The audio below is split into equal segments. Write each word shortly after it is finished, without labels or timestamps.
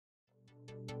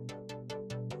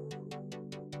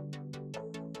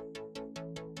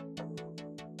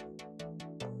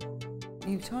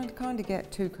You kind of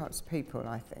get two types of people,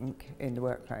 I think, in the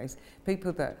workplace.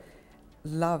 People that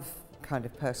love kind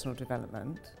of personal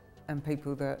development and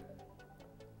people that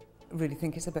really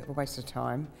think it's a bit of a waste of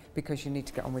time because you need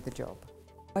to get on with the job.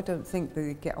 I don't think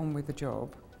the get on with the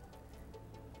job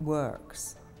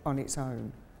works on its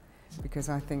own, because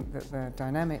I think that the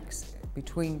dynamics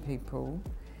between people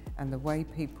and the way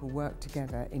people work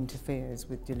together interferes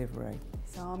with delivery.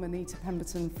 So I'm Anita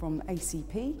Pemberton from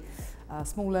ACP, a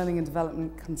small learning and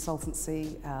development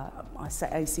consultancy. I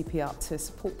set ACP up to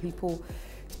support people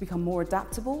to become more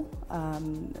adaptable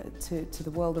to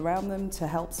the world around them, to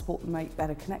help support them make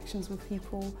better connections with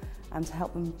people and to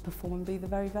help them perform and be the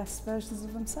very best versions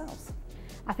of themselves.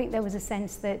 I think there was a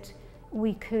sense that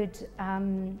we could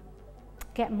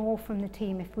get more from the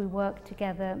team if we work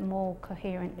together more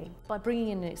coherently. By bringing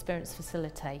in an experienced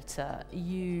facilitator,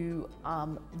 you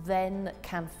then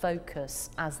can focus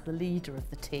as the leader of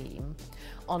the team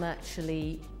on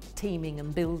actually teaming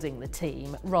and building the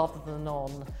team rather than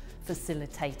on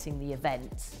facilitating the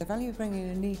event. The value of bringing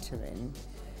Anita in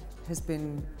has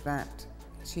been that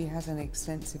she has an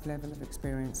extensive level of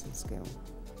experience and skill.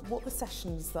 What the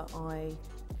sessions that I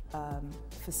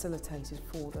facilitated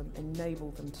for them,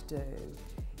 enabled them to do,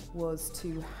 was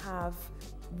to have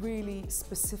really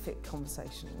specific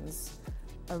conversations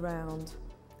around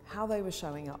how they were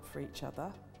showing up for each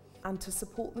other and to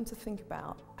support them to think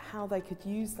about how they could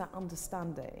use that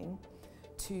understanding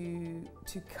to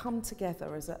come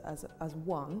together as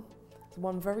one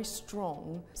very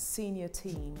strong senior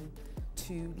team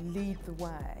to lead the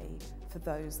way for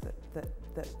those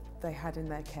that they had in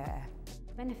their care.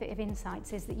 The benefit of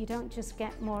insights is that you don't just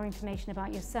get more information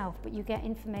about yourself, but you get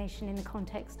information in the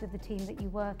context of the team that you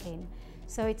work in.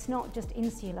 So it's not just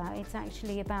insular, it's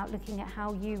actually about looking at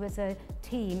how you as a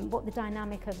team, what the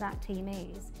dynamic of that team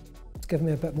is. It's given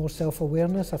me a bit more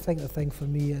self-awareness. I think the thing for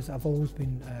me is I've always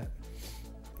been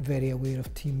very aware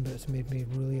of team, but it's made me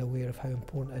really aware of how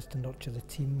important it is to nurture the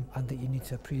team and that you need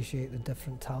to appreciate the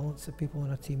different talents that people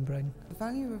in a team bring. The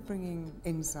value of bringing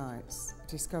insights,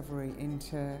 discovery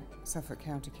into Suffolk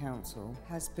County Council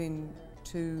has been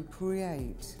to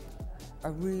create a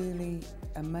really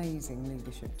amazing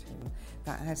leadership team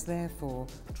that has therefore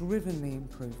driven the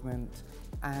improvement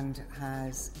and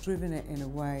has driven it in a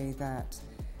way that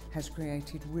has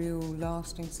created real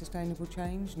lasting sustainable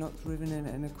change, not driven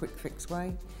it in a quick fix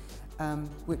way,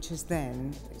 which has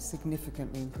then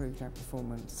significantly improved our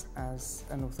performance as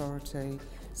an authority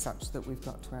such that we've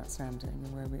got to outstanding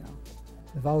and where we are.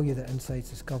 The value that Insights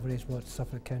Discovery is what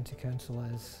Suffolk County Council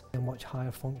is, a much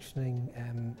higher functioning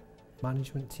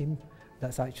management team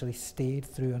that's actually stayed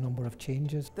through a number of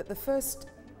changes. That the first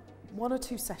 1 or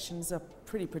 2 sessions are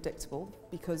pretty predictable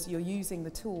because you're using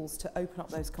the tools to open up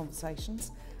those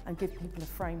conversations and give people a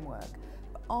framework.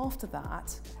 But after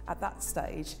that, at that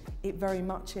stage, it very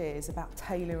much is about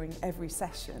tailoring every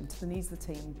session to the needs of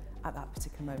the team at that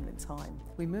particular moment in time.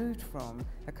 We moved from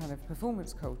a kind of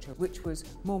performance culture which was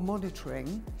more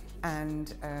monitoring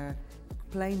and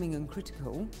blaming and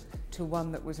critical to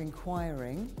one that was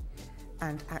inquiring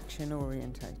and action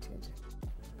orientated.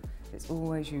 It's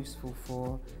always useful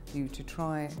for you to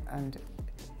try and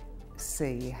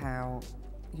see how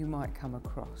you might come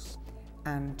across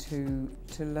and to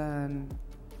learn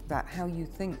that how you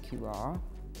think you are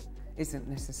isn't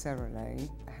necessarily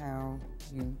how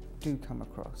you do come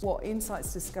across. What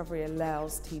Insights Discovery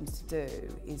allows teams to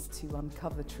do is to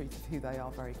uncover the truth of who they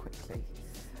are very quickly.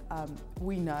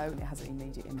 We know it has an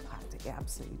immediate impact, it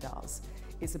absolutely does.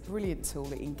 It's a brilliant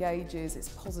tool, it engages, it's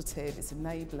positive, it's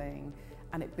enabling,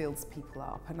 and it builds people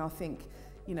up. And I think,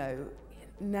 you know,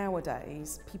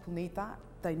 nowadays people need that.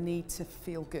 They need to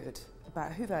feel good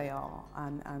about who they are,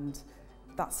 and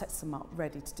that sets them up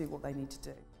ready to do what they need to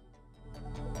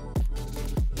do.